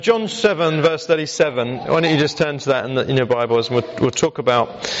John 7 verse 37, why don't you just turn to that in your Bibles, and we'll talk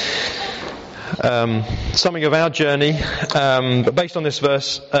about something of our journey, but based on this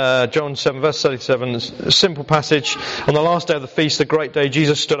verse, John 7 verse 37, a simple passage. On the last day of the feast, the great day,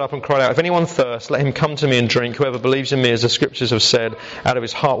 Jesus stood up and cried out, "If anyone thirsts, let him come to me and drink. Whoever believes in me, as the scriptures have said, out of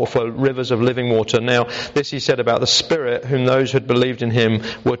his heart will flow rivers of living water." Now, this he said about the Spirit, whom those who had believed in him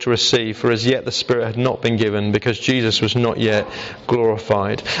were to receive, for as yet the Spirit had not been given, because Jesus was not yet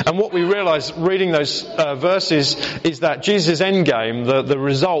glorified. And what we realise reading those verses is that Jesus' end game, the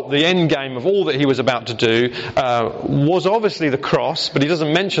result, the end game of all that he was about to do, was obviously the cross, but he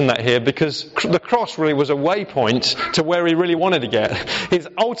doesn't mention that here because the cross really was a waypoint to where he really wanted to get. His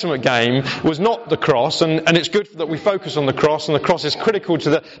ultimate game was not the cross, and it's good that we focus on the cross, and the cross is critical to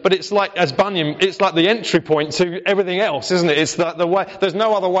the, but it's like, as Bunyan, it's like the entry point to everything else, isn't it? It's the way, there's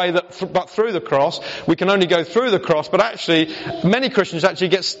no other way but through the cross. We can only go through the cross, but actually, many Christians actually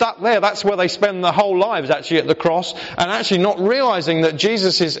get stuck there. That's where they spend their whole lives, actually, at the cross, and actually not realising that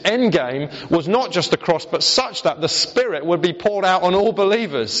Jesus' end game was not just the cross, but such that the Spirit would be poured out on all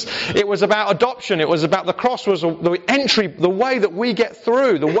believers. It was about adoption. It was about the cross was the entry, the way that we get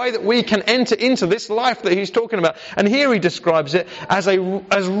through, the way that we can enter into this life that he's talking about. And here he describes it as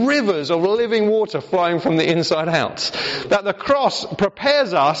rivers of living water flowing from the inside out. That the cross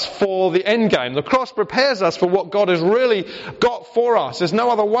prepares us for the end game. The cross prepares us for what God has really got for us. There's no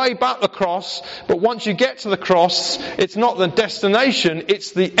other way but the cross, but once you get to the cross, it's not the destination,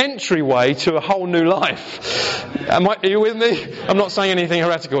 it's the entryway to a whole new life. Are you with me? I'm not saying anything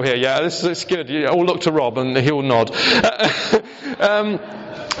heretical here, yeah? This is good. You all look to Rob and he'll nod.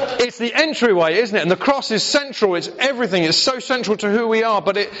 It's the entryway, isn't it? And the cross is central. It's everything. It's so central to who we are.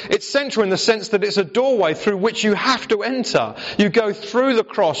 But it's central in the sense that it's a doorway through which you have to enter. You go through the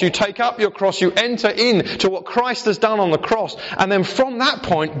cross. You take up your cross. You enter in to what Christ has done on the cross. And then from that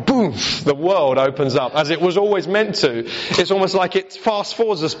point, boom, the world opens up as it was always meant to. It's almost like it fast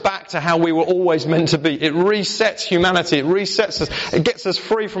forwards us back to how we were always meant to be. It resets humanity. It resets us. It gets us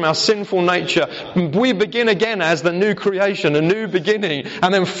free from our sinful nature. We begin again as the new creation, a new beginning.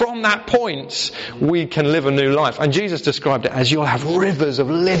 And then from that point, we can live a new life. And Jesus described it as you'll have rivers of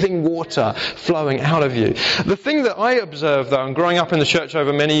living water flowing out of you. The thing that I observed, though, and growing up in the church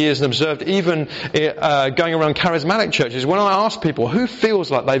over many years and observed even going around charismatic churches, when I ask people who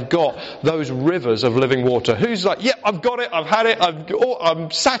feels like they've got those rivers of living water, who's like, yeah, I've got it, I've had it,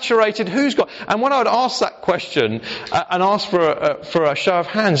 I'm saturated, who's got... And when I would ask that question and ask for a show of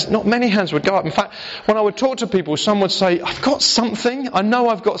hands, not many hands would go up. In fact, when I would talk to people, some would say, I've got something, I know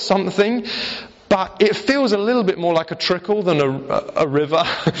I've got something, but it feels a little bit more like a trickle than a river.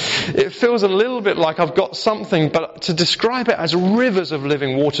 It feels a little bit like I've got something, but to describe it as rivers of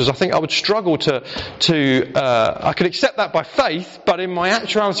living waters, I think I would struggle I could accept that by faith, but in my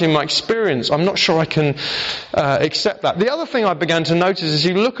actuality, in my experience, I'm not sure I can accept that. The other thing I began to notice is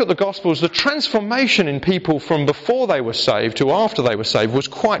you look at the Gospels, the transformation in people from before they were saved to after they were saved was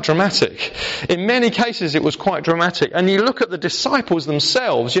quite dramatic. In many cases, it was quite dramatic. And you look at the disciples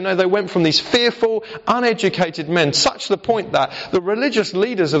themselves, they went from these fearful, uneducated men, such to the point that the religious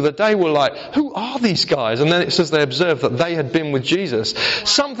leaders of the day were like, who are these guys? And then it says they observed that they had been with Jesus.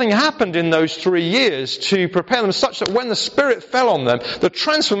 Something happened in those 3 years to prepare them such that when the Spirit fell on them, the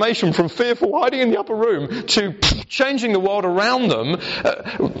transformation from fearful hiding in the upper room to changing the world around them,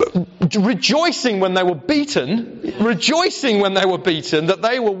 rejoicing when they were beaten, that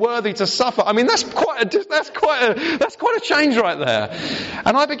they were worthy to suffer. I mean, that's quite a change right there.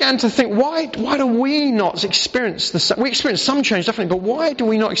 And I began to think, why do we not experience the same? We experience some change, definitely, but why do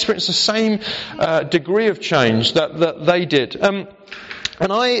we not experience the same degree of change that they did?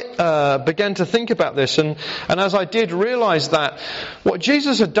 And I began to think about this, and as I did, realise that what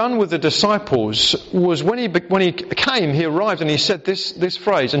Jesus had done with the disciples was when he came, he arrived and he said this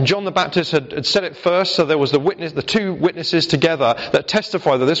phrase, and John the Baptist had said it first, so there was the two witnesses together that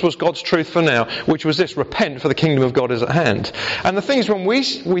testified that this was God's truth for now, which was this: repent, for the kingdom of God is at hand. And the thing is, when we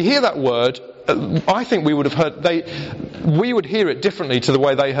hear that word, I think we would hear it differently to the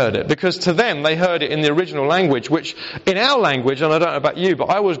way they heard it, because to them they heard it in the original language, which in our language, and I don't know about you,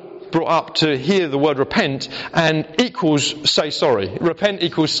 but I was brought up to hear the word repent and equals say sorry. Repent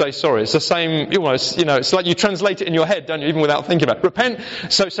equals say sorry. It's the same, it's like you translate it in your head, don't you, even without thinking about it. Repent,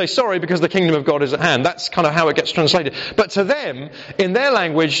 so say sorry because the kingdom of God is at hand. That's kind of how it gets translated. But to them, in their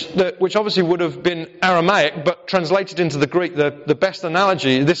language, which obviously would have been Aramaic, but translated into the Greek, the best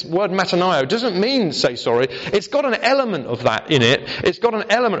analogy, this word metanoia doesn't mean say sorry. It's got an element of that in it. It's got an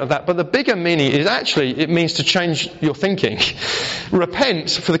element of that, but the bigger meaning is actually, it means to change your thinking.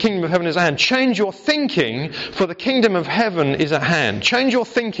 Repent, for the kingdom kingdom of heaven is at hand. Change your thinking, for the kingdom of heaven is at hand. Change your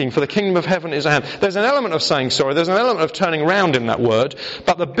thinking, for the kingdom of heaven is at hand. There's an element of saying sorry. There's an element of turning around in that word.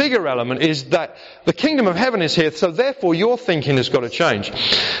 But the bigger element is that the kingdom of heaven is here, so therefore your thinking has got to change.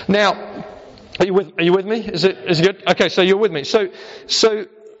 Now, are you with me? Is it good? Okay, so you're with me. So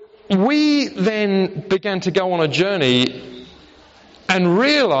we then began to go on a journey and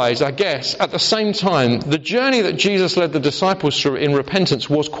realize, I guess, at the same time, the journey that Jesus led the disciples through in repentance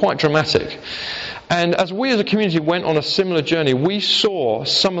was quite dramatic. And as we as a community went on a similar journey, we saw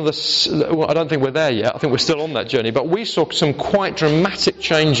some of the, I don't think we're there yet, I think we're still on that journey, but we saw some quite dramatic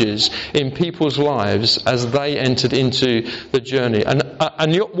changes in people's lives as they entered into the journey. And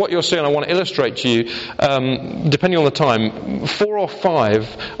what you're seeing, I want to illustrate to you, depending on the time, 4 or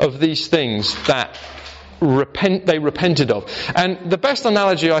 5 of these things that they repented of. And the best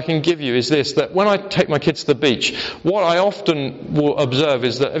analogy I can give you is this, that when I take my kids to the beach, what I often will observe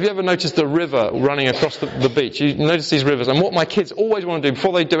is that, have you ever noticed the river running across the beach? You notice these rivers, and what my kids always want to do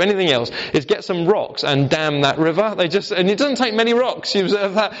before they do anything else is get some rocks and dam that river. And it doesn't take many rocks, you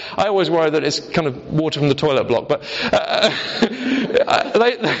observe that. I always worry that it's kind of water from the toilet block, but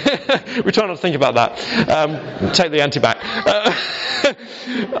we try not to think about that. Take the antibac.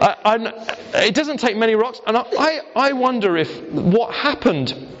 It doesn't take many rocks, and I wonder if what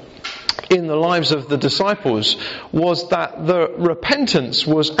happened in the lives of the disciples was that the repentance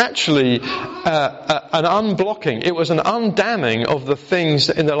was actually an unblocking. It was an undamming of the things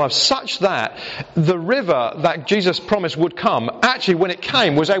in their lives, such that the river that Jesus promised would come, actually when it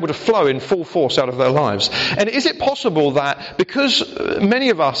came, was able to flow in full force out of their lives. And is it possible that because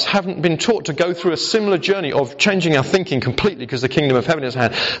many of us haven't been taught to go through a similar journey of changing our thinking completely because the kingdom of heaven is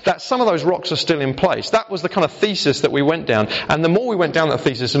at hand, that some of those rocks are still in place? That was the kind of thesis that we went down. And the more we went down that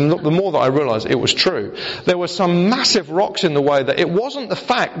thesis, and the more that I realised it was true. There were some massive rocks in the way, that it wasn't the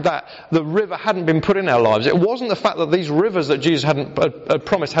fact that the river hadn't been put in our lives. It wasn't the fact that these rivers that Jesus hadn't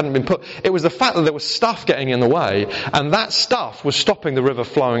promised hadn't been put. It was the fact that there was stuff getting in the way, and that stuff was stopping the river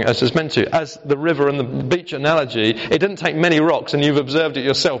flowing as it's meant to. As the river and the beach analogy, it didn't take many rocks, and you've observed it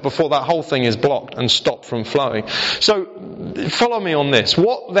yourself, before that whole thing is blocked and stopped from flowing. So, follow me on this.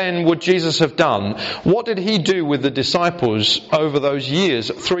 What then would Jesus have done? What did he do with the disciples over those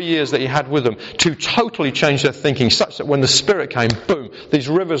years, 3 years that he had with them, to totally change their thinking, such that when the Spirit came, boom, these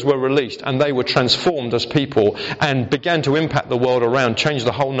rivers were released and they were transformed as people and began to impact the world around, change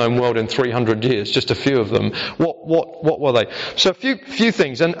the whole known world in 300 years, just a few of them. What were they? So a few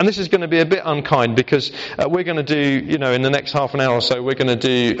things, and this is going to be a bit unkind, because we're going to do, in the next half an hour or so, we're going to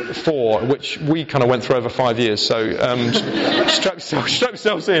do 4, which we kind of went through over 5 years, so strap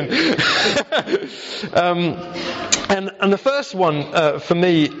yourselves in. And the first one for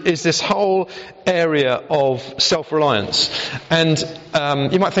me is this whole area of self-reliance. And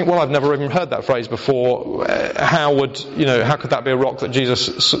you might think, well, I've never even heard that phrase before. How could that be a rock that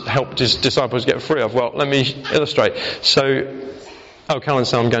Jesus helped his disciples get free of? Well, let me illustrate. So, Caroline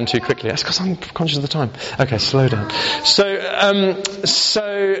said I'm going too quickly. That's because I'm conscious of the time. Okay, slow down.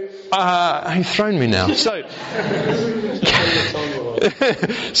 You've thrown me now. So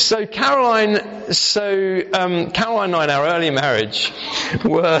Caroline and I in our early marriage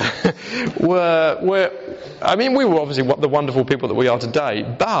we were obviously the wonderful people that we are today,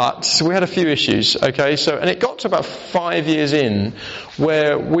 but we had a few issues, okay? And it got to about 5 years in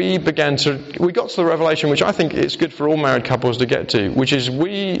where we got to the revelation, which I think it's good for all married couples to get to, which is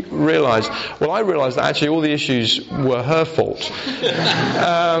I realised that actually all the issues were her fault.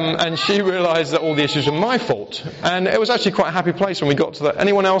 And she realised that all the issues were my fault. And it was actually quite a happy place when we got to that.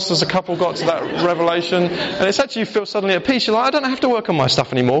 Anyone else as a couple got to that revelation? And it's actually, you feel suddenly at peace. You're like, I don't have to work on my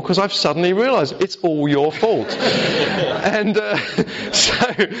stuff anymore, because I've suddenly realised it's all your fault. And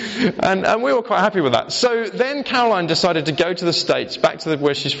we were quite happy with that. So then Caroline decided to go to the States, back to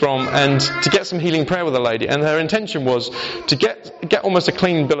where she's from, and to get some healing prayer with a lady. And her intention was to get almost a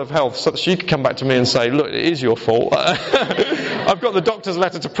clean bill of health, so that she could come back to me and say, look, it is your fault. I've got the doctor's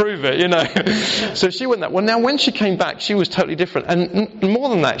letter to prove it, So she went that. Well, now when she came back, she was totally different. And more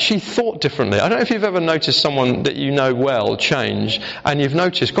than that, she thought differently. I don't know if you've ever noticed someone that you know well change, and you've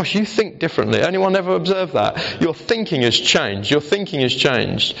noticed, gosh, you think differently. Anyone ever observed that? Your thinking has changed.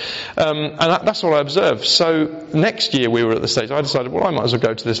 And that's what I observed. So next year we were at the States. I decided, well, I might as well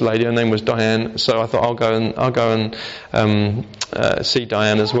go to this lady. Her name was Diane. So I thought I'll go and see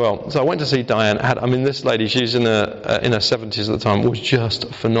Diane as well. So I went to see Diane. This lady, she's in her 70s at the time, was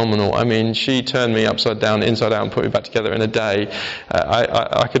just phenomenal. She turned me upside down, inside out, and put me back together in a day.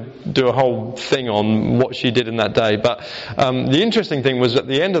 I could do a whole thing on what she did in that day. But the interesting thing was, at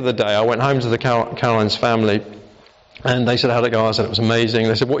the end of the day, I went home to Caroline's family. And they said, how'd it go? I said, it was amazing.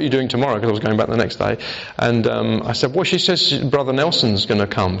 They said, what are you doing tomorrow? Because I was going back the next day. And I said, well, she says Brother Nelson's going to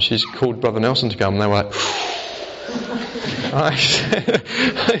come. She's called Brother Nelson to come. And they were like... I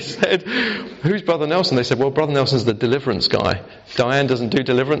said, who's Brother Nelson? They said, well, Brother Nelson's the deliverance guy. Diane doesn't do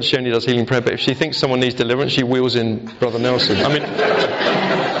deliverance, she only does healing prayer, but if she thinks someone needs deliverance, she wheels in Brother Nelson. I mean,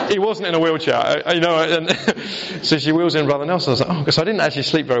 he wasn't in a wheelchair, and so she wheels in Brother Nelson. I was like, oh, because I didn't actually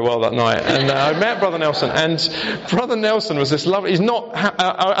sleep very well that night. And I met Brother Nelson, and Brother Nelson was this lovely, he's not,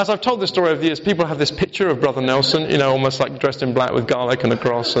 as I've told this story over the years, people have this picture of Brother Nelson, almost like dressed in black with garlic and a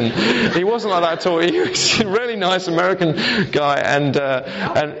cross, and he wasn't like that at all. He was a really nice American guy, and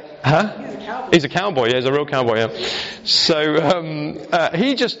he's a cowboy, yeah, he's a real cowboy, yeah. So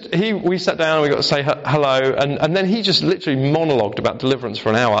we sat down and we got to say hello, and then he just literally monologued about deliverance for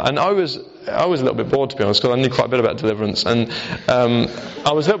an hour, and I was a little bit bored, to be honest, because I knew quite a bit about deliverance, and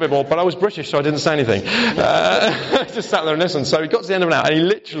I was a little bit bored, but I was British, so I didn't say anything. I just sat there and listened. So he got to the end of an hour, and he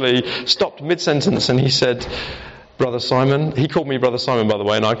literally stopped mid-sentence, and he said, Brother Simon, he called me Brother Simon, by the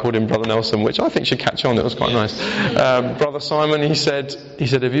way, and I called him Brother Nelson, which I think should catch on. It was quite nice. Brother Simon, he said,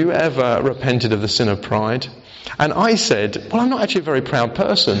 have you ever repented of the sin of pride? And I said, well, I'm not actually a very proud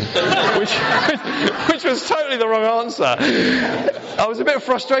person, which was totally the wrong answer. I was a bit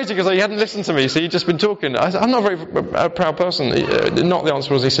frustrated because he hadn't listened to me, so he'd just been talking. I said, I'm not a very proud person. Not the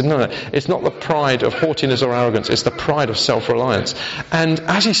answer was, he said, no, it's not the pride of haughtiness or arrogance, it's the pride of self-reliance. And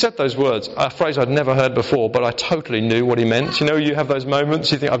as he said those words, a phrase I'd never heard before, but I totally knew what he meant. You have those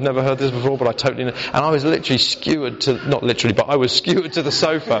moments, you think, I've never heard this before, but I totally know. And I was literally skewered to, not literally, but I was skewered to the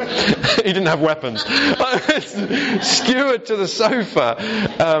sofa. He didn't have weapons. I was skewered to the sofa.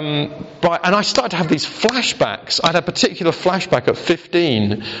 And I started to have these flashbacks. I had a particular flashback at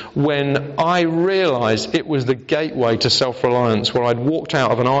 15 when I realised it was the gateway to self-reliance, where I'd walked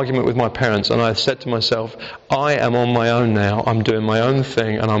out of an argument with my parents and I said to myself, I am on my own now, I'm doing my own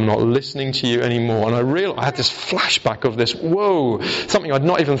thing and I'm not listening to you anymore. And I realised, I had this flashback of this, something I'd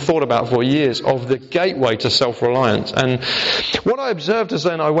not even thought about for years, of the gateway to self-reliance. And what I observed as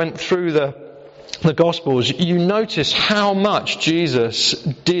then I went through the Gospels, you notice how much Jesus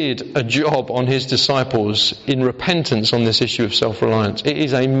did a job on his disciples in repentance on this issue of self-reliance. It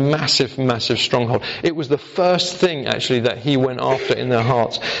is a massive, massive stronghold. It was the first thing, actually, that he went after in their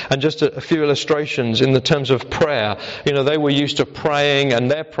hearts. And just a few illustrations in the terms of prayer. They were used to praying,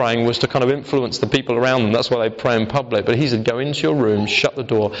 and their praying was to kind of influence the people around them. That's why they pray in public. But he said, go into your room, shut the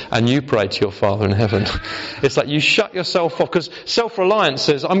door, and you pray to your Father in heaven. It's like you shut yourself off, because self-reliance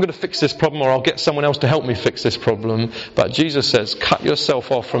says, I'm going to fix this problem, or I'll get someone else to help me fix this problem. But Jesus says, cut yourself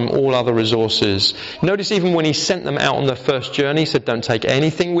off from all other resources. Notice even when he sent them out on their first journey, he said, don't take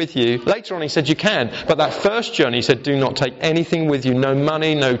anything with you. Later on he said, you can. But that first journey, he said, do not take anything with you. No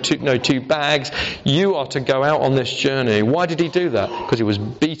money, no two bags. You are to go out on this journey. Why did he do that? Because he was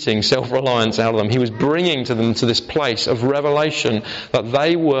beating self-reliance out of them. He was bringing to them to this place of revelation that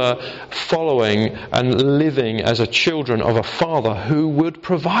they were following and living as a children of a Father who would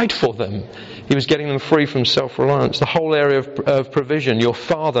provide for them. He was getting them free from self-reliance. The whole area of provision. Your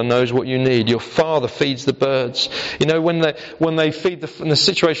Father knows what you need. Your Father feeds the birds. When they feed in the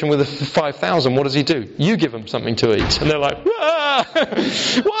situation with the 5,000, what does he do? You give them something to eat. And they're like, what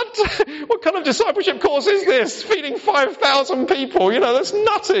kind of discipleship course is this? Feeding 5,000 people? That's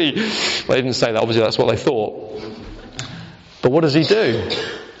nutty. They didn't say that. Obviously, that's what they thought. But what does he do?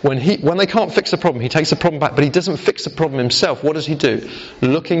 When they can't fix the problem, he takes the problem back, but he doesn't fix the problem himself. What does he do?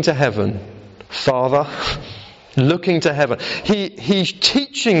 Looking to heaven. Father, looking to heaven. He's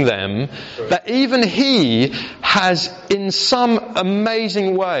teaching them that even he has, in some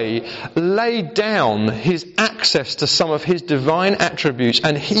amazing way, laid down his access to some of his divine attributes,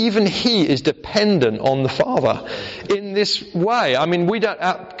 and even he is dependent on the Father in this way. I mean,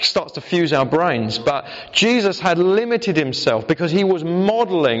 that starts to fuse our brains, but Jesus had limited himself because he was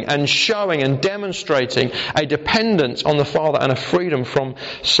modelling and showing and demonstrating a dependence on the Father and a freedom from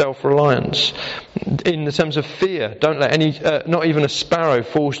self-reliance. In the terms of fear, don't let not even a sparrow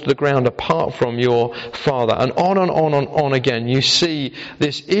falls to the ground apart from your Father. And on again, you see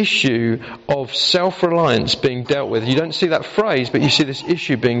this issue of self-reliance being dealt with. You don't see that phrase, but you see this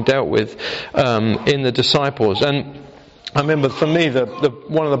issue being dealt with in the disciples. And I remember for me,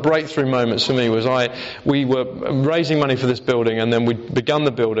 one of the breakthrough moments for me was we were raising money for this building, and then we'd begun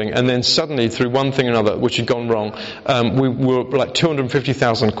the building, and then suddenly through one thing or another, which had gone wrong, we were like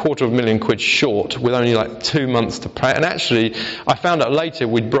 250,000, £250,000 short with only like 2 months to pay. And actually, I found out later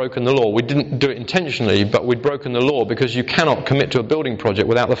we'd broken the law. We didn't do it intentionally, but we'd broken the law because you cannot commit to a building project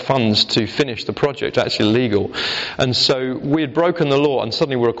without the funds to finish the project. It's actually illegal. And so we had broken the law, and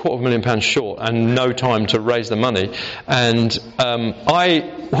suddenly we were £250,000 short and no time to raise the money. And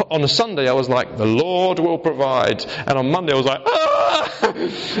on a Sunday I was like, the Lord will provide. And on Monday I was like, ah!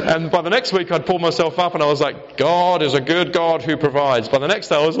 And by the next week I'd pull myself up and I was like, God is a good God who provides. By the next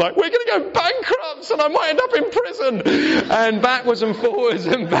day I was like, we're going to go bankrupt and I might end up in prison. And backwards and forwards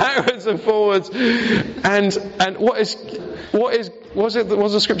and backwards and forwards. And what's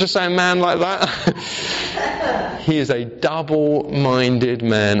the scripture saying, man like that? He is a double-minded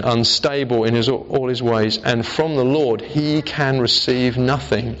man, unstable in all his ways, and from the Lord he can receive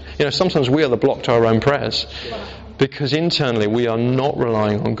nothing. You know, sometimes we are the block to our own prayers, because internally we are not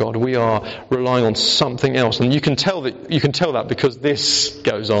relying on God. We are relying on something else, and you can tell that because this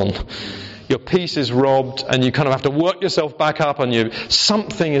goes on. Your peace is robbed, and you kind of have to work yourself back up, and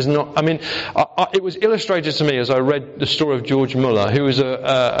something is not. I mean, it was illustrated to me as I read the story of George Muller, who was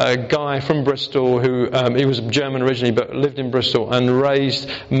a guy from Bristol who he was German originally, but lived in Bristol and raised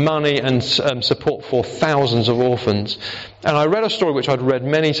money and support for thousands of orphans. And I read a story which I'd read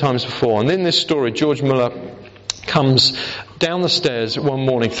many times before, and in this story, George Muller comes down the stairs one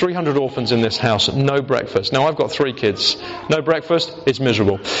morning, 300 orphans in this house, no breakfast. Now I've got 3 kids. No breakfast, it's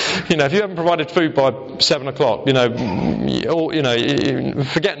miserable. You know, if you haven't provided food by 7 o'clock,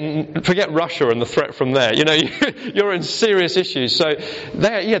 forget Russia and the threat from there. You know, you're in serious issues. So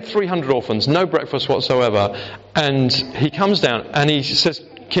he had 300 orphans, no breakfast whatsoever. And he comes down and he says,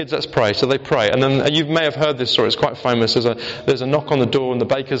 kids, let's pray. So they pray. And then you may have heard this story. It's quite famous. There's a knock on the door and the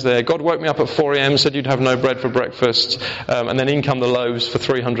baker's there. God woke me up at 4 a.m, said you'd have no bread for breakfast. And then in come the loaves for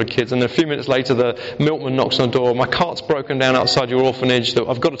 300 kids. And then a few minutes later, the milkman knocks on the door. My cart's broken down outside your orphanage.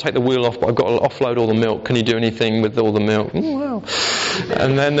 I've got to take the wheel off, but I've got to offload all the milk. Can you do anything with all the milk? Oh, wow.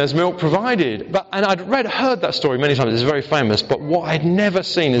 And then there's milk provided. And I'd heard that story many times. It's very famous. But what I'd never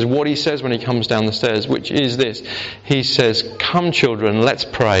seen is what he says when he comes down the stairs, which is this. He says, come children, let's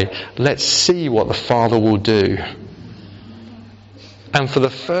pray. Let's see what the Father will do. And for the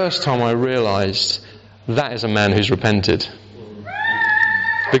first time I realised that is a man who's repented.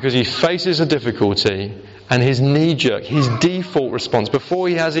 Because he faces a difficulty and his knee-jerk, his default response, before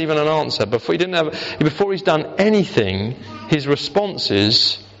he has even an answer, before he's done anything, his response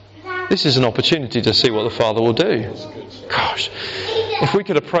is, this is an opportunity to see what the Father will do. Gosh, if we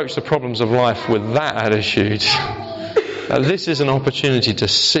could approach the problems of life with that attitude, this is an opportunity to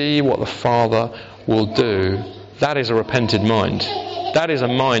see what the Father will do. That is a repented mind. That is a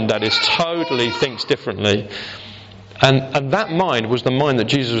mind that totally thinks differently. And that mind was the mind that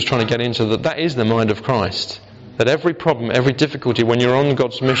Jesus was trying to get into. That is the mind of Christ. That every problem, every difficulty, when you're on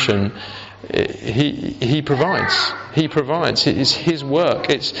God's mission, He provides. He provides. It's His work.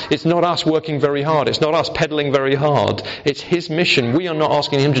 It's not us working very hard. It's not us pedaling very hard. It's His mission. We are not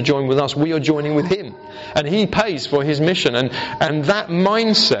asking Him to join with us. We are joining with Him. And He pays for His mission. And that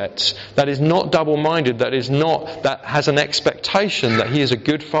mindset that is not double-minded, that has an expectation that He is a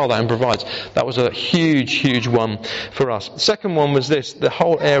good Father and provides, that was a huge, huge one for us. The second one was this, the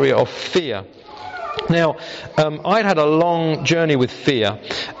whole area of fear. Now, I'd had a long journey with fear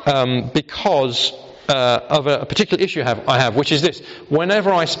because of a particular issue I have, which is this. Whenever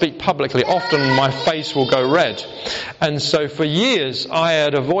I speak publicly, often my face will go red. And so for years, I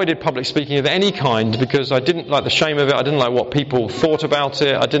had avoided public speaking of any kind because I didn't like the shame of it. I didn't like what people thought about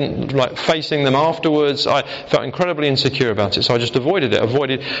it. I didn't like facing them afterwards. I felt incredibly insecure about it. So I just avoided it.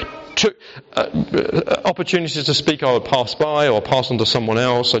 Took opportunities to speak, I would pass by or pass on to someone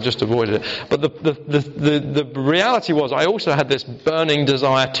else. I just avoided it. But the reality was I also had this burning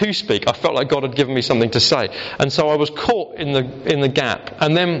desire to speak. I felt like God had given me something to say. And so I was caught in the gap.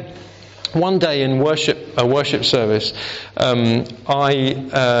 And then one day in a worship service,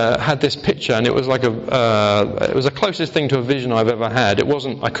 I had this picture, and it was like it was the closest thing to a vision I've ever had.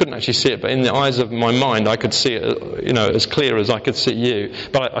 I couldn't actually see it, but in the eyes of my mind, I could see it, as clear as I could see you,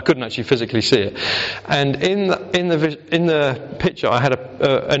 but I couldn't actually physically see it. And in the picture, I had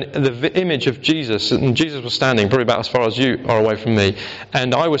the image of Jesus, and Jesus was standing probably about as far as you are away from me,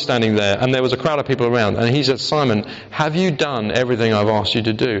 and I was standing there, and there was a crowd of people around, and he said, "Simon, have you done everything I've asked you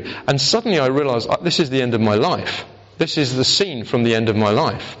to do?" And suddenly I realised this is the end of my life. This is the scene from the end of my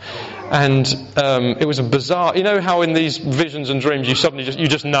life. And it was a bizarre, you know how in these visions and dreams you suddenly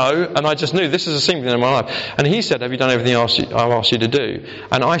just know, and I just knew this is a single thing in my life. And he said, have you done everything I've asked you to do?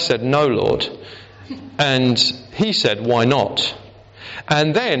 And I said, no, Lord. And he said, why not?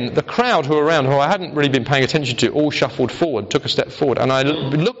 And then the crowd who were around, who I hadn't really been paying attention to, all shuffled forward, took a step forward, and I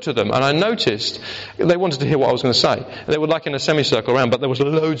looked at them and I noticed they wanted to hear what I was going to say. They were like in a semicircle around, but there was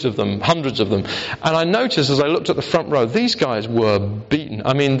loads of them, hundreds of them. And I noticed as I looked at the front row, these guys were beaten.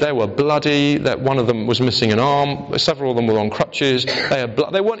 I mean, they were bloody. That one of them was missing an arm. Several of them were on crutches.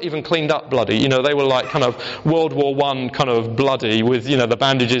 They weren't even cleaned up bloody. You know, they were like kind of World War I kind of bloody with, you know, the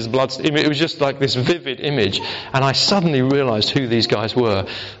bandages, blood. It was just like this vivid image. And I suddenly realised who these guys were.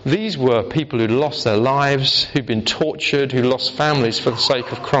 These were people who'd lost their lives, who'd been tortured, who lost families for the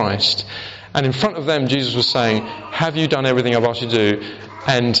sake of Christ. And in front of them, Jesus was saying, have you done everything I've asked you to do?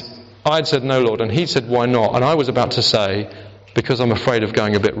 And I'd said, no, Lord. And he said, why not? And I was about to say, because I'm afraid of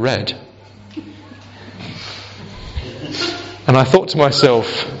going a bit red. And I thought to myself,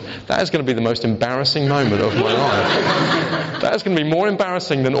 that is going to be the most embarrassing moment of my life. That is going to be more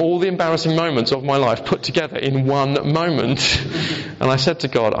embarrassing than all the embarrassing moments of my life put together in one moment. And I said to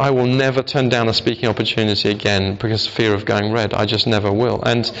God, I will never turn down a speaking opportunity again because of fear of going red. I just never will.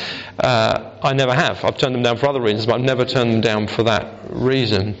 And I never have. I've turned them down for other reasons, but I've never turned them down for that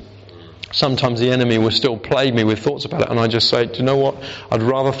reason. Sometimes the enemy will still plague me with thoughts about it, and I just say, do you know what? I'd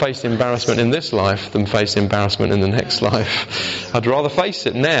rather face the embarrassment in this life than face the embarrassment in the next life. I'd rather face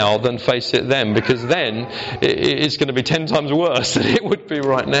it now than face it then, because then it's going to be 10 times worse than it would be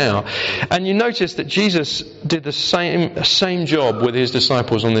right now. And you notice that Jesus did the same job with his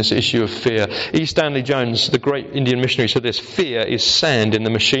disciples on this issue of fear. E. Stanley Jones, the great Indian missionary, said this: fear is sand in the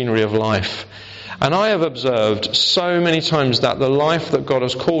machinery of life. And I have observed so many times that the life that God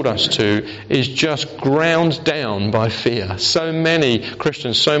has called us to is just ground down by fear. So many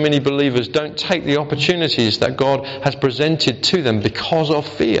Christians, so many believers don't take the opportunities that God has presented to them because of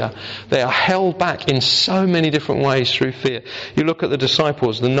fear. They are held back in so many different ways through fear. You look at the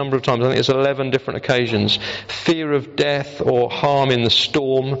disciples, the number of times, I think it's 11 different occasions. Fear of death or harm in the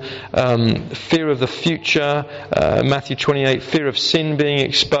storm, fear of the future, Matthew 28, fear of sin being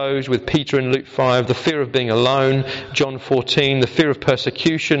exposed with Peter in Luke 5, the fear of being alone, John 14, the fear of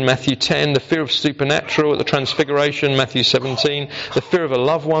persecution, Matthew 10, the fear of supernatural at the Transfiguration, Matthew 17, the fear of a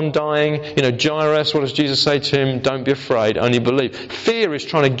loved one dying, Jairus, what does Jesus say to him? Don't be afraid, only believe. Fear is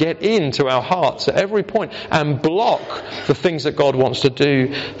trying to get into our hearts at every point and block the things that God wants to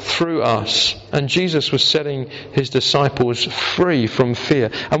do through us. And Jesus was setting his disciples free from fear.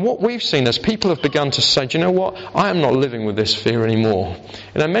 And what we've seen as people have begun to say, do you know what? I am not living with this fear anymore.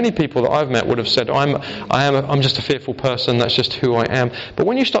 Many people that I've met would have said, I'm just a fearful person, that's just who I am. But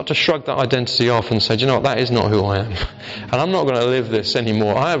when you start to shrug that identity off and say, do you know what, that is not who I am. And I'm not going to live this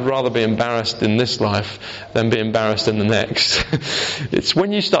anymore. I'd rather be embarrassed in this life than be embarrassed in the next. It's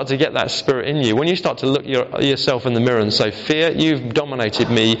when you start to get that spirit in you, when you start to look yourself in the mirror and say, fear, you've dominated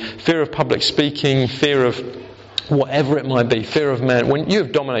me, fear of public speaking, fear of whatever it might be, fear of man, when you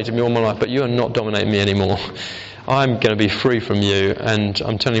have dominated me all my life, but you are not dominating me anymore. I'm going to be free from you, and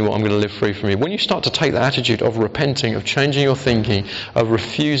I'm telling you what, I'm going to live free from you. When you start to take the attitude of repenting, of changing your thinking, of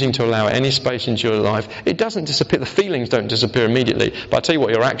refusing to allow any space into your life, it doesn't disappear. The feelings don't disappear immediately, but I tell you what,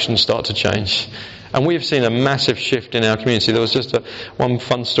 your actions start to change. And we've seen a massive shift in our community. There was just one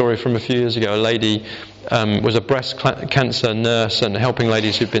fun story from a few years ago. A lady was a breast cancer nurse and helping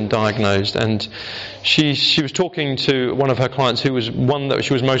ladies who'd been diagnosed, and she was talking to one of her clients who was one that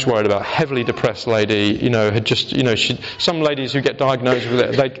she was most worried about, heavily depressed lady, had just, some ladies who get diagnosed with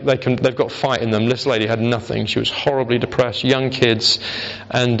it, they've got fight in them. This lady had nothing. She was horribly depressed, young kids,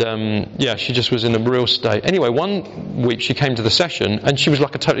 and she just was in a real state. Anyway, one week she came to the session and she was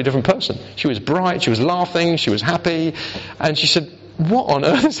like a totally different person. She was bright, she was laughing, she was happy, and she said, what on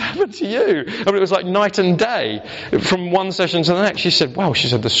earth has happened to you? I mean, it was like night and day from one session to the next. She said,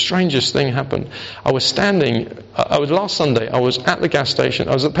 the strangest thing happened. Last Sunday, I was at the gas station,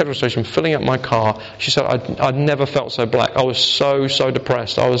 I was at the petrol station filling up my car. She said, I'd never felt so black. I was so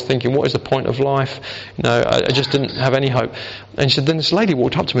depressed. I was thinking, what is the point of life? I just didn't have any hope. And she said, then this lady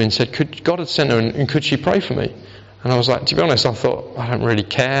walked up to me and said, God had sent her and could she pray for me? And I was like, to be honest, I thought, I don't really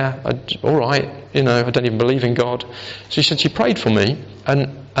care. All right, I don't even believe in God. So she said she prayed for me,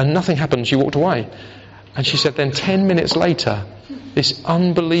 and nothing happened. She walked away. And she said, then 10 minutes later, this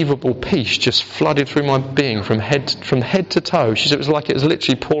unbelievable peace just flooded through my being from head to toe. She said it was like it was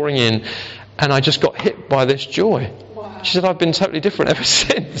literally pouring in, and I just got hit by this joy. Wow. She said, I've been totally different ever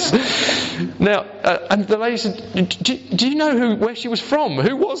since. Now, and the lady said, do you know where she was from?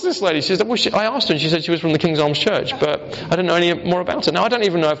 Who was this lady? She said, I asked her and she said she was from the King's Arms Church, but I don't know any more about her. Now, I don't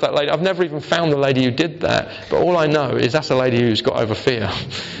even know if that lady, I've never even found the lady who did that, but all I know is that's a lady who's got over fear.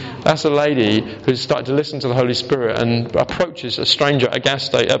 That's a lady who's started to listen to the Holy Spirit and approaches a stranger at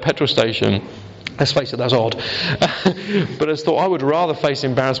a petrol station. Let's face it, that's odd. But has thought, I would rather face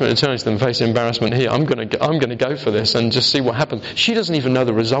embarrassment in eternity than face embarrassment here. I'm going to go for this and just see what happens. She doesn't even know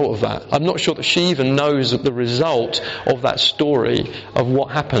the result of that. I'm not sure that she even knows the result of that story of what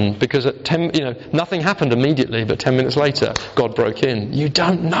happened, because at nothing happened immediately, but 10 minutes later, God broke in. You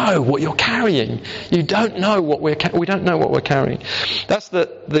don't know what you're carrying. You don't know what we don't know what we're carrying. That's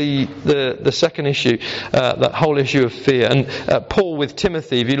the second issue, that whole issue of fear. And Paul with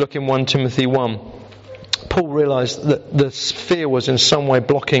Timothy, if you look in 1 Timothy 1. Paul realised that the fear was in some way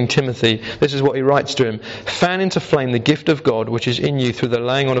blocking Timothy. This is what he writes to him. Fan into flame the gift of God which is in you through the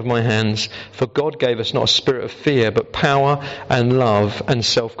laying on of my hands. For God gave us not a spirit of fear, but power and love and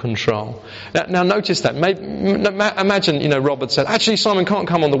self-control. Now notice that. Imagine, Rob had said, actually Simon can't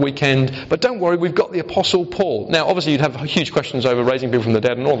come on the weekend, but don't worry, we've got the Apostle Paul. Now obviously you'd have huge questions over raising people from the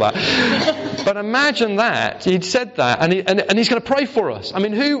dead and all that. But imagine that. He'd said that and he's going to pray for us. I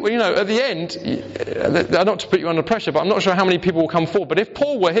mean, at the end, not to put you under pressure, but I'm not sure how many people will come forward. But if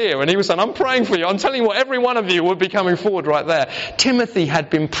Paul were here and he was saying, I'm praying for you, I'm telling you what, every one of you would be coming forward right there. Timothy had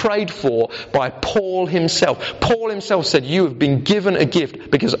been prayed for by Paul himself. Paul himself said, you have been given a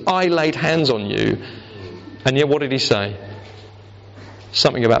gift because I laid hands on you. And yet what did he say?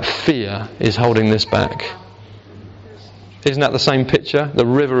 Something about fear is holding this back. Isn't that the same picture? The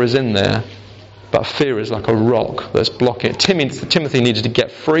river is in there, but fear is like a rock that's blocking it. Timothy needed to get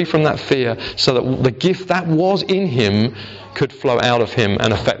free from that fear so that the gift that was in him could flow out of him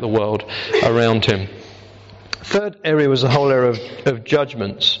and affect the world around him. Third area was the whole area of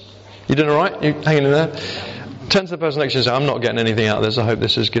judgments. You doing all right? You hanging in there? Turn to the person next to you and say, I'm not getting anything out of this. I hope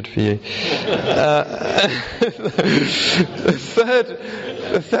this is good for you.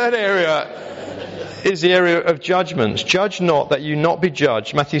 The third area is the area of judgments. Judge not that you not be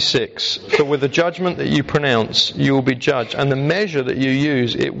judged. Matthew 6. For with the judgment that you pronounce, you will be judged. And the measure that you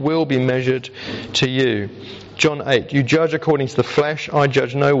use, it will be measured to you. John 8. You judge according to the flesh. I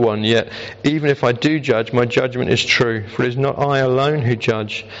judge no one. Yet, even if I do judge, my judgment is true. For it is not I alone who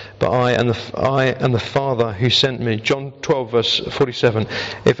judge, but I and the Father who sent me. John 12 verse 47.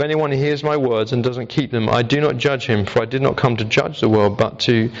 If anyone hears my words and doesn't keep them, I do not judge him. For I did not come to judge the world, but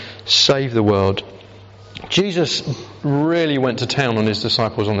to save the world. Jesus really went to town on his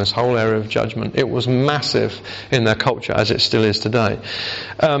disciples on this whole area of judgment. It was massive in their culture, as it still is today.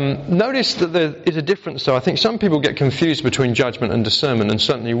 Notice that there is a difference, though. I think some people get confused between judgment and discernment, and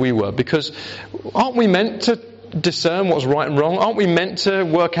certainly we were, because aren't we meant to discern what's right and wrong? Aren't we meant to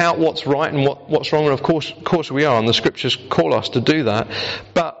work out what's right and what's wrong? And of course we are, and the scriptures call us to do that.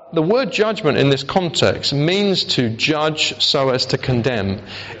 But the word judgment in this context means to judge so as to condemn.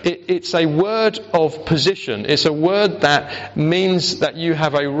 It's a word of position. It's a word that means that you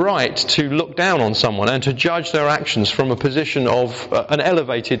have a right to look down on someone and to judge their actions from a position of an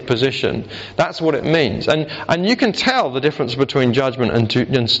elevated position. That's what it means. And you can tell the difference between judgment and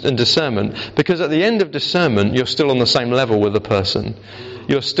discernment, because at the end of discernment, you're still on the same level with the person.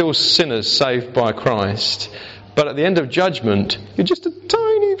 You're still sinners saved by Christ. But at the end of judgment, you're just a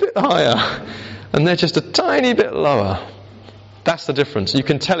tiny bit higher, and they're just a tiny bit lower. That's the difference. You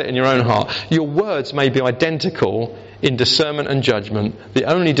can tell it in your own heart. Your words may be identical in discernment and judgment. The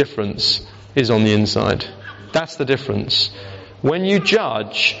only difference is on the inside. That's the difference. When you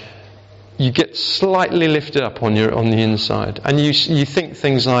judge, you get slightly lifted up on the inside, and you think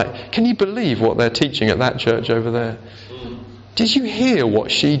things like, can you believe what they're teaching at that church over there? Did you hear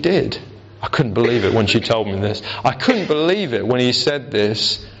what she did? I couldn't believe it when she told me this. I couldn't believe it when he said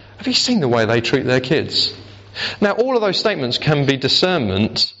this. Have you seen the way they treat their kids? Now, all of those statements can be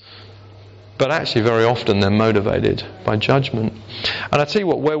discernment, but actually very often they're motivated by judgment. And I tell you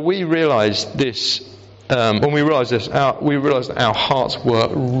what, where we realised this, when we realised this, we realised that our hearts were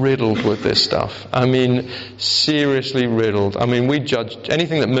riddled with this stuff. I mean, seriously riddled. I mean, we judged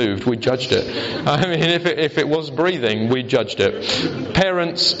anything that moved, we judged it. I mean, if it was breathing, we judged it.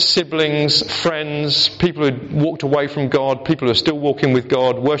 Parents, siblings, friends, people who walked away from God, people who are still walking with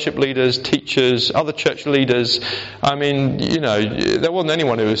God, worship leaders, teachers, other church leaders. I mean, there wasn't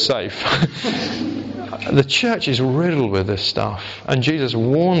anyone who was safe. The church is riddled with this stuff, and Jesus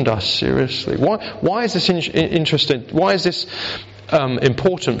warned us seriously. Why is this interesting? Why is this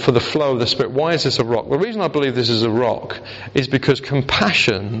important for the flow of the Spirit. Why is this a rock? The reason I believe this is a rock is because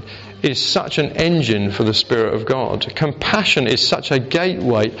compassion is such an engine for the Spirit of God. Compassion is such a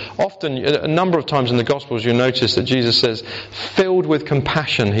gateway. Often, a number of times in the Gospels, you'll notice that Jesus says, filled with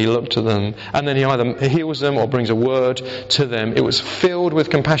compassion, he looked to them, and then he either heals them or brings a word to them. It was filled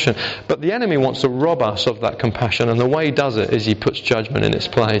with compassion. But the enemy wants to rob us of that compassion, and the way he does it is he puts judgment in its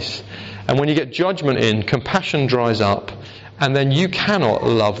place. And when you get judgment in, compassion dries up, and then you cannot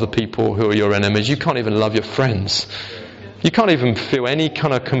love the people who are your enemies. You can't even love your friends. You can't even feel any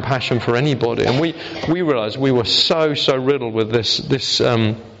kind of compassion for anybody. And we realised we were so riddled with this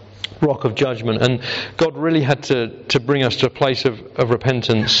rock of judgment, and God really had to bring us to a place of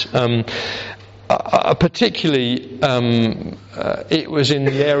repentance. Particularly, it was in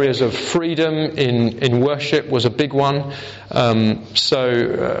the areas of freedom in worship was a big one.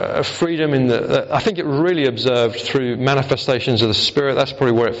 Freedom in I think it really observed through manifestations of the Spirit. That's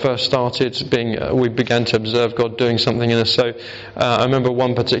probably where it first started. We began to observe God doing something in us. So I remember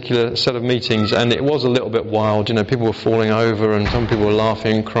one particular set of meetings, and it was a little bit wild. People were falling over, and some people were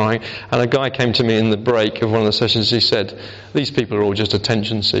laughing and crying. And a guy came to me in the break of one of the sessions. He said, "These people are all just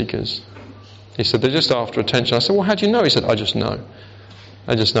attention seekers." He said, "They're just after attention." I said, "Well, how do you know?" He said, "I just know.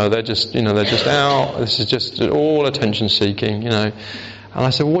 I just know. They're just out. This is just all attention seeking, And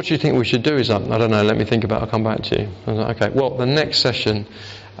I said, "Well, what do you think we should do?" He's like, "I don't know. Let me think about it. I'll come back to you." I was like, "Okay." Well, the next session,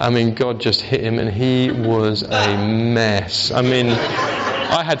 God just hit him, and he was a mess.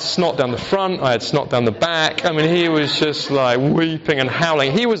 I had snot down the front, I had snot down the back. He was just like weeping and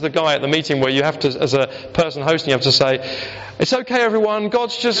howling. He was the guy at the meeting where you have to, as a person hosting, you have to say, "It's okay, everyone,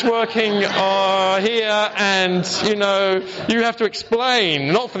 God's just working here, and, you have to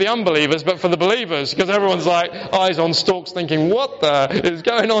explain, not for the unbelievers, but for the believers," because everyone's like eyes on stalks thinking, what the is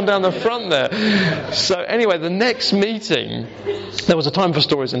going on down the front there? So anyway, the next meeting, there was a time for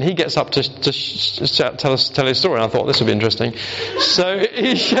stories, and he gets up to tell his story, and I thought this would be interesting. So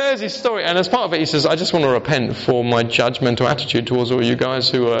he shares his story, and as part of it he says, "I just want to repent for my judgmental attitude towards all you guys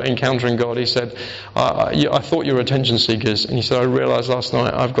who are encountering God." He said, I thought you were attention seekers. And he said, "I realised last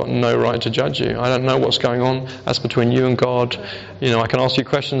night I've got no right to judge you. I don't know what's going on. That's between you and God. I can ask you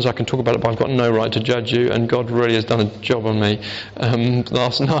questions, I can talk about it, but I've got no right to judge you. And God really has done a job on me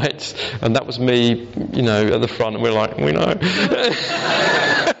last night." And that was me, at the front. And we're like, "We know."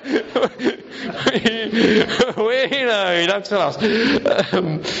 We know, you don't tell us.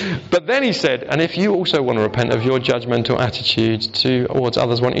 But then he said, "And if you also want to repent of your judgmental attitude towards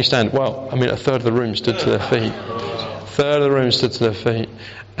others, why don't you stand?" Well, a third of the room stood to their feet.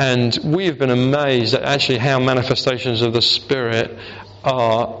 And we've been amazed at actually how manifestations of the Spirit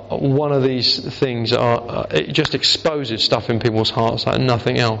are one of these things. It just exposes stuff in people's hearts like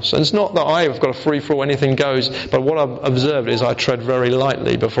nothing else. And it's not that I've got a free-for-all, anything goes, but what I've observed is I tread very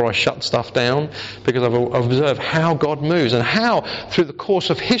lightly before I shut stuff down, because I've observed how God moves, and how through the course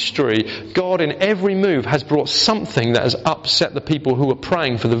of history God in every move has brought something that has upset the people who were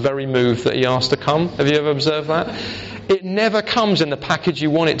praying for the very move that he asked to come. Have you ever observed that? It never comes in the package you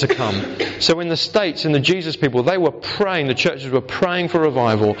want it to come. So in the States, in the Jesus people, they were praying, the churches were praying for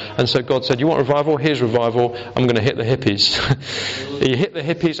revival. And so God said, "You want revival? Here's revival. I'm going to hit the hippies." He hit the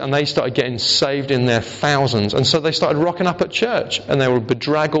hippies, and they started getting saved in their thousands. And so they started rocking up at church, and they were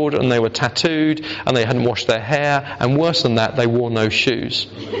bedraggled, and they were tattooed, and they hadn't washed their hair, and worse than that, they wore no shoes.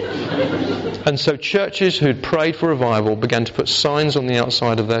 And so churches who'd prayed for revival began to put signs on the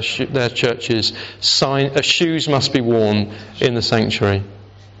outside of their churches. Shoes must be worn in the sanctuary.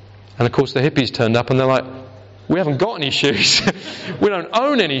 And of course the hippies turned up, and they're like, "We haven't got any shoes. We don't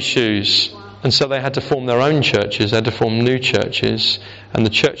own any shoes." And so they had to form their own churches. They had to form new churches. And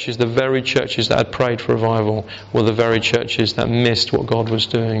the very churches that had prayed for revival, were the very churches that missed what God was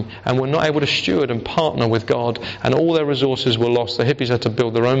doing, and were not able to steward and partner with God. And all their resources were lost. The hippies had to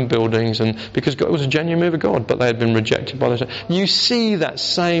build their own buildings, and because it was a genuine move of God, but they had been rejected by the church. You see that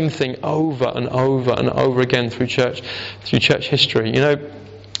same thing over and over and over again through church history.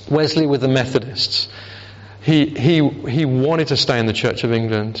 Wesley with the Methodists. He wanted to stay in the Church of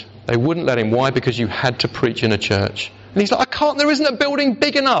England. They wouldn't let him. Why? Because you had to preach in a church. And he's like, "I can't, there isn't a building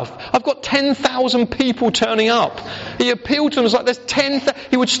big enough. I've got 10,000 people turning up." He appealed to them, it was like, there's 10,000.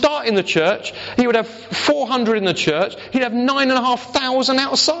 He would start in the church, he would have 400 in the church, he'd have 9,500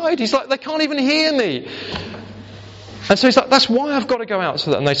 outside. He's like, "They can't even hear me." And so he's like, "That's why I've got to go out to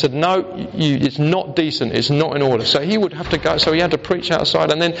that." And they said, "No, it's not decent. It's not in order." So he would have to go. So he had to preach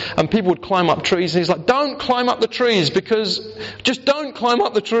outside, and people would climb up trees. And he's like, "Don't climb up the trees, because just don't climb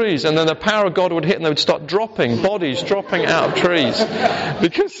up the trees." And then the power of God would hit, and they would start bodies dropping out of trees,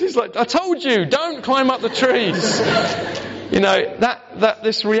 because he's like, "I told you, don't climb up the trees."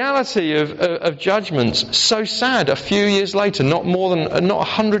 This reality of judgments, so sad. A few years later, not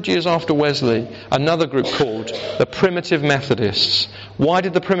 100 years after Wesley, another group called the Primitive Methodists. Why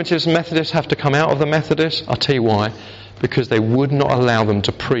did the Primitive Methodists have to come out of the Methodists? I'll tell you why. Because they would not allow them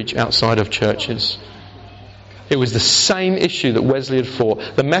to preach outside of churches. It was the same issue that Wesley had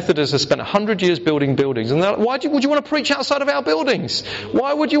fought. The Methodists had spent 100 years building buildings. And they're like, would you want to preach outside of our buildings?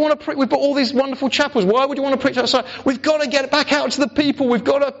 Why would you want to preach? We've got all these wonderful chapels. Why would you want to preach outside? We've got to get back out to the people. We've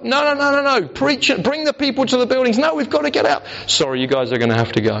got to... No. Preach it. Bring the people to the buildings. No, we've got to get out. Sorry, you guys are going to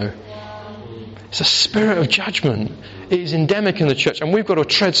have to go. It's a spirit of judgment. It is endemic in the church. And we've got to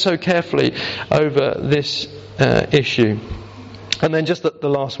tread so carefully over this issue. And then just the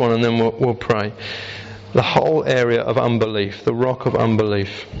last one, and then we'll pray. The whole area of unbelief, the rock of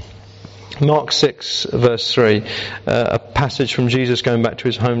unbelief. Mark 6 verse 3, a passage from Jesus going back to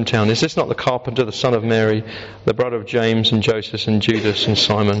his hometown. Is this not the carpenter, the son of Mary, the brother of James and Joseph and Judas and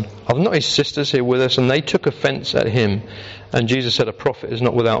Simon? Are not his sisters here with us? And they took offence at him. And Jesus said, a prophet is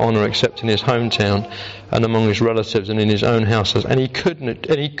not without honour except in his hometown and among his relatives and in his own houses. And he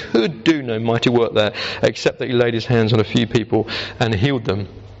could do no mighty work there except that he laid his hands on a few people and healed them.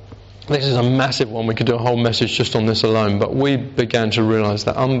 This is a massive one. We could do a whole message just on this alone. But we began to realise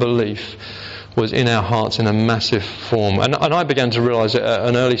that unbelief was in our hearts in a massive form. And I began to realise it at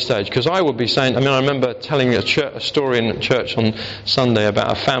an early stage. Because I would be saying... I remember telling a story in church on Sunday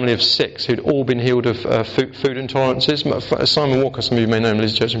about a family of 6 who'd all been healed of food intolerances. Simon Walker, some of you may know him,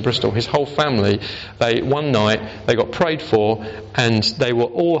 lives in church in Bristol. His whole family, one night, they got prayed for, and they were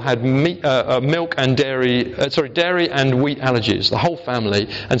all had milk and dairy and wheat allergies. The whole family.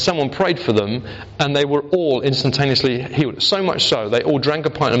 And someone prayed for them, and they were all instantaneously healed. So much so, they all drank a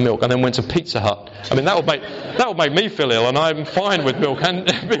pint of milk and then went to Pizza Hut. That would make me feel ill, and I'm fine with milk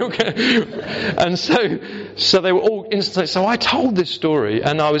and so they were all instantly. So I told this story,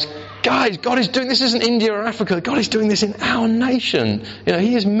 and I was, guys, God is doing this. Isn't India or Africa? God is doing this in our nation.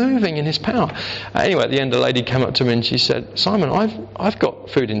 He is moving in His power. Anyway, at the end, a lady came up to me and she said, Simon, I've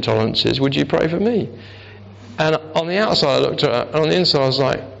got food intolerances. Would you pray for me? And on the outside, I looked at her, and on the inside, I was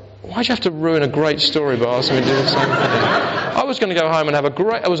like, why'd you have to ruin a great story by asking me to do the same thing? I was going to go home and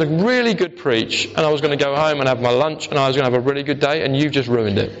it was a really good preach, and I was going to go home and have my lunch, and I was going to have a really good day, and you've just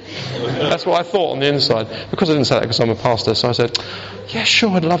ruined it. That's what I thought on the inside. Because I didn't say that because I'm a pastor, so I said, yeah, sure,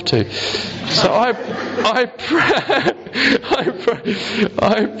 I'd love to. So I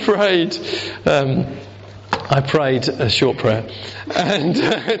prayed a short prayer and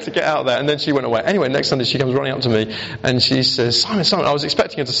to get out there, and then she went away. Anyway, next Sunday she comes running up to me and she says, Simon, I was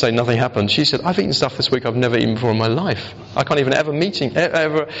expecting her to say nothing happened. She said, I've eaten stuff this week I've never eaten before in my life. I can't even ever meeting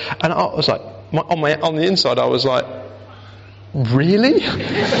ever. And I was like, on the inside I was like, really?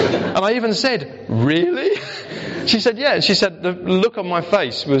 And I even said, really? She said, yeah. She said the look on my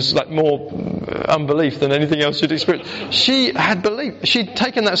face was like more unbelief than anything else she'd experienced. She had believed. She'd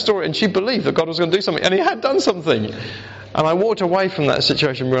taken that story and she believed that God was going to do something, and He had done something. And I walked away from that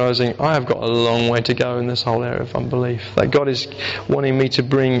situation realising I have got a long way to go in this whole area of unbelief. That God is wanting me to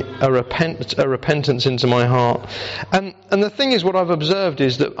bring a repentance into my heart. And the thing is, what I've observed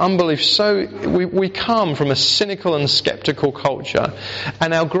is that unbelief, we come from a cynical and sceptical culture,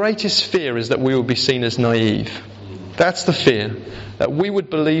 and our greatest fear is that we will be seen as naive. That's the fear. That we would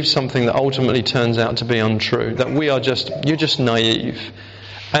believe something that ultimately turns out to be untrue. That you're just naive.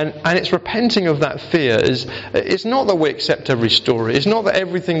 And it's repenting of that fear. It's not that we accept every story. It's not that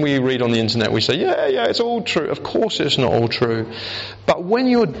everything we read on the internet we say, yeah, it's all true. Of course it's not all true. But when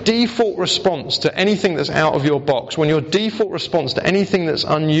your default response to anything that's out of your box, when your default response to anything that's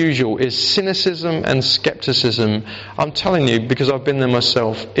unusual is cynicism and skepticism, I'm telling you, because I've been there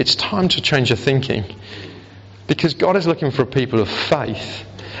myself, it's time to change your thinking. Because God is looking for a people of faith.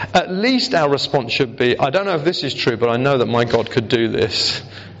 At least our response should be, I don't know if this is true, but I know that my God could do this.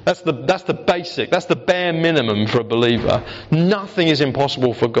 That's the basic, that's the bare minimum for a believer. Nothing is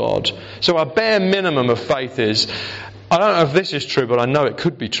impossible for God. So our bare minimum of faith is, I don't know if this is true, but I know it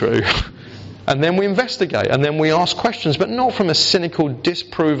could be true. And then we investigate, and then we ask questions, but not from a cynical,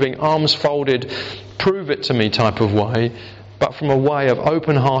 disproving, arms folded, prove it to me type of way, but from a way of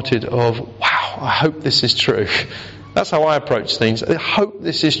open-hearted of, wow, I hope this is true. That's how I approach things. I hope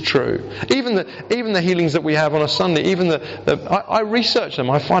this is true. Even the healings that we have on a Sunday, I research them.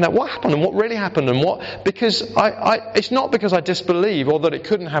 I find out what happened and what really happened and what, because it's not because I disbelieve or that it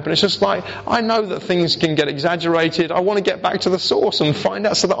couldn't happen. It's just like, I know that things can get exaggerated. I want to get back to the source and find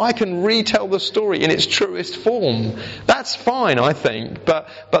out so that I can retell the story in its truest form. That's fine, I think. But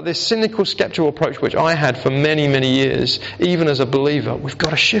this cynical, skeptical approach which I had for many, many years, even as a believer, we've got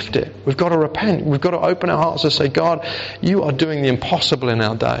to shift it. We've got to repent. We've got to open our hearts and say, God, God, you are doing the impossible in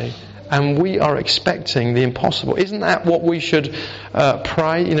our day. And we are expecting the impossible. Isn't that what we should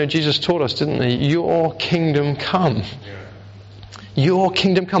pray? You know, Jesus taught us, didn't he? Your kingdom come. Your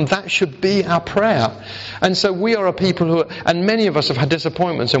kingdom come. That should be our prayer. And so we are a people who, and many of us have had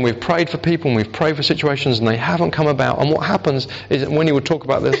disappointments, and we've prayed for people and we've prayed for situations and they haven't come about. And what happens is, when he will talk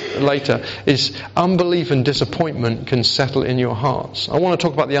about this later, is unbelief and disappointment can settle in your hearts. I want to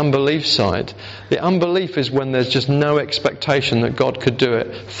talk about the unbelief side. The unbelief is when there's just no expectation that God could do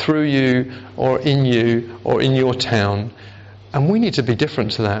it through you or in your town. And we need to be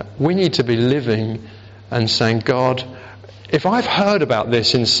different to that. We need to be living and saying, God, if I've heard about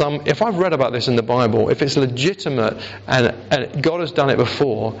this if I've read about this in the Bible, if it's legitimate and God has done it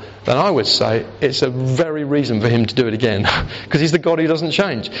before, then I would say it's a very reason for him to do it again. Because he's the God who doesn't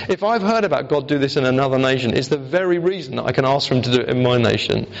change. If I've heard about God do this in another nation, it's the very reason that I can ask for him to do it in my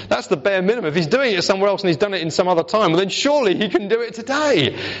nation. That's the bare minimum. If he's doing it somewhere else and he's done it in some other time, well, then surely he can do it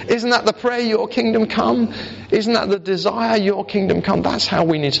today. Isn't that the prayer, your kingdom come? Isn't that the desire, your kingdom come? That's how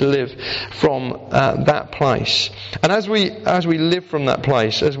we need to live from that place. And as we live from that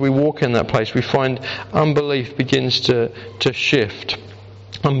place, as we walk in that place, we find unbelief begins to shift.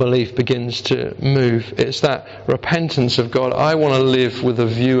 Unbelief begins to move. It's that repentance of God. I want to live with a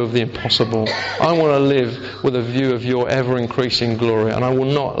view of the impossible. I want to live with a view of your ever-increasing glory. And I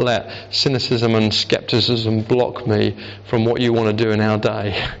will not let cynicism and skepticism block me from what you want to do in our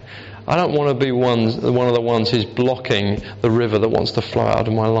day. I don't want to be one of the ones who's blocking the river that wants to flow out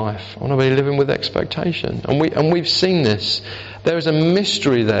of my life. I want to be living with expectation. And we've seen this. There is a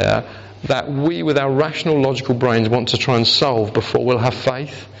mystery there that we, with our rational, logical brains, want to try and solve before we'll have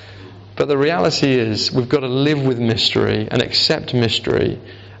faith. But the reality is, we've got to live with mystery and accept mystery,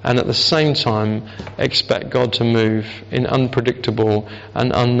 and at the same time expect God to move in unpredictable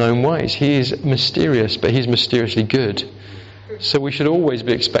and unknown ways. He is mysterious, but he's mysteriously good. So we should always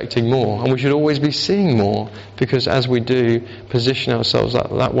be expecting more, and we should always be seeing more, because as we do position ourselves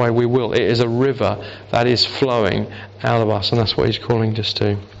that way, we will. It is a river that is flowing out of us, and that's what he's calling us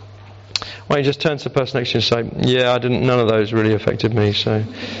to. Why don't you just turn to the person next to you and say, none of those really affected me, so I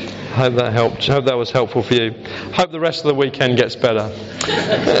hope that helped. I hope that was helpful for you. Hope the rest of the weekend gets better.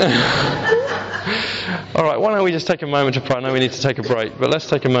 Alright, why don't we just take a moment to pray? I know we need to take a break, but let's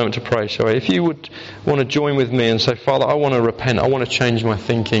take a moment to pray, shall we? If you would want to join with me and say, Father, I want to repent. I want to change my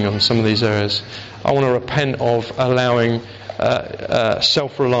thinking on some of these areas. I want to repent of allowing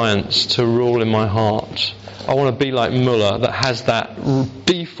self-reliance to rule in my heart. I want to be like Muller, that has that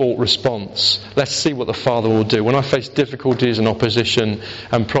default response. Let's see what the Father will do. When I face difficulties and opposition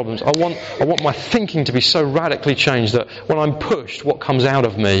and problems, I want my thinking to be so radically changed that when I'm pushed, what comes out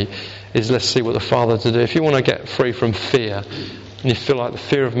of me is, let's see what the Father to do. If you want to get free from fear, and you feel like the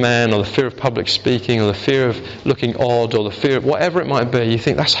fear of man, or the fear of public speaking, or the fear of looking odd, or the fear of whatever it might be, you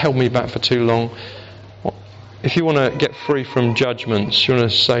think that's held me back for too long. If you want to get free from judgments, you want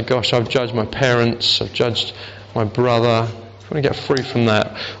to say, gosh, I've judged my parents, I've judged my brother. If you want to get free from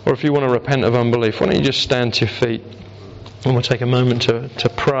that, or if you want to repent of unbelief, why don't you just stand to your feet, and we'll take a moment to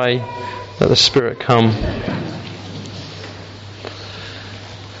pray, let the Spirit come.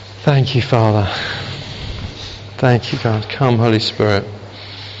 Thank you, Father. Thank you, God. Come, Holy Spirit.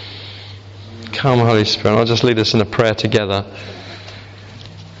 Come, Holy Spirit. I'll just lead us in a prayer together.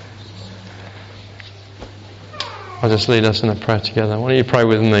 I'll just lead us in a prayer together. Why don't you pray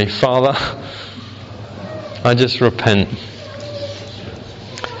with me? Father, I just repent.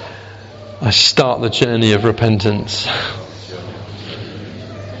 I start the journey of repentance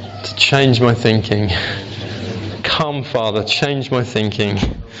to change my thinking. Come, Father, change my thinking.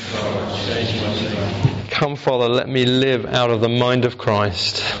 Come, Father, let me live out of the mind of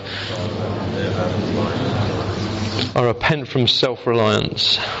Christ. I repent from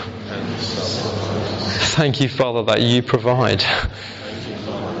self-reliance. Thank you, Father, that you provide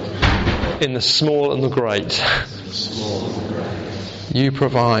in the small and the great. You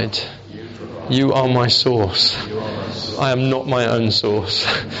provide. You are my source. I am not my own source.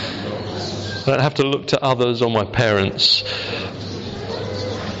 I don't have to look to others or my parents.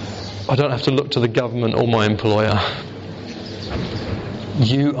 I don't have to look to the government or my employer.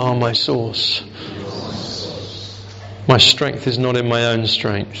 You are my source. My strength is not in my own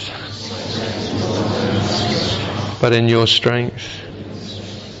strength, but in your strength.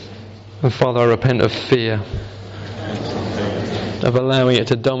 And Father, I repent of fear, of allowing it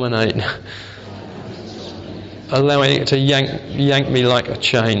to dominate, allowing it to yank me like a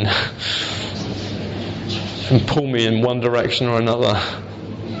chain and pull me in one direction or another.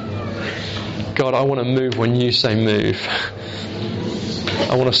 God, I want to move when you say move.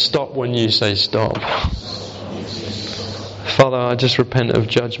 I want to stop when you say stop. Father, I just repent of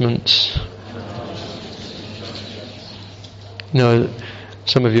judgments.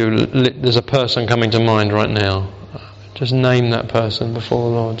 Some of you, there's a person coming to mind right now. Just name that person before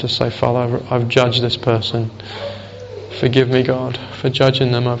the Lord. Just say, Father, I've judged this person. Forgive me, God, for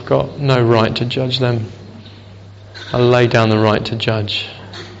judging them. I've got no right to judge them. I lay down the right to judge.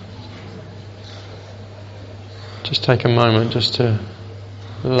 Just take a moment just to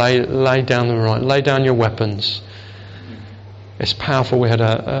lay down the right. Lay down your weapons. It's powerful. We had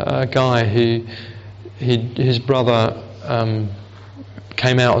a guy who his brother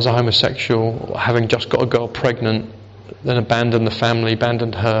came out as a homosexual, having just got a girl pregnant, then abandoned the family,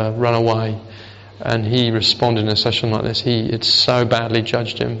 abandoned her, run away. And he responded in a session like this. He had so badly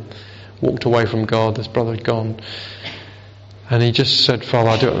judged him, walked away from God. This brother had gone. And he just said,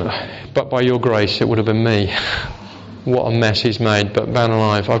 Father, but by your grace it would have been me. What a mess he's made, but man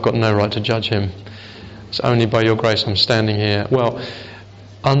alive, I've got no right to judge him. It's only by your grace I'm standing here. Well,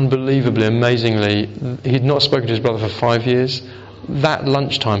 unbelievably, amazingly, he'd not spoken to his brother for 5 years. That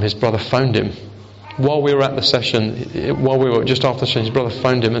lunchtime, his brother phoned him. While we were at the session, while we were just after the session, his brother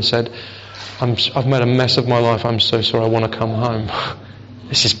phoned him and said, I've made a mess of my life, I'm so sorry, I want to come home.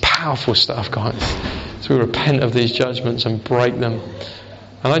 This is powerful stuff, guys. So we repent of these judgments and break them.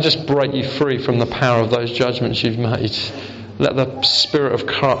 And I just break you free from the power of those judgments you've made. Let the Spirit of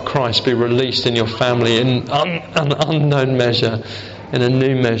Christ be released in your family in an unknown measure, in a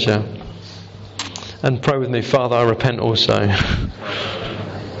new measure. And pray with me, Father, I repent also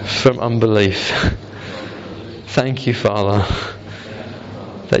from unbelief. Thank you, Father,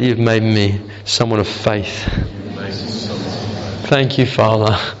 that you've made me someone of faith. Thank you,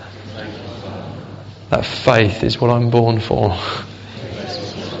 Father, that faith is what I'm born for.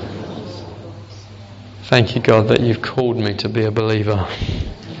 Thank you, God, that you've called me to be a believer.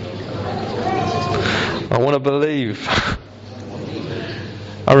 I want to believe.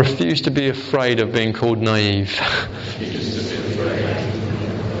 I refuse to be afraid of being called naive.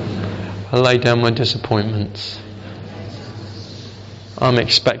 I lay down my disappointments. I'm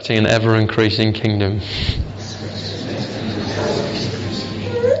expecting an ever-increasing kingdom.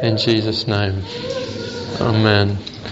 In Jesus' name. Amen.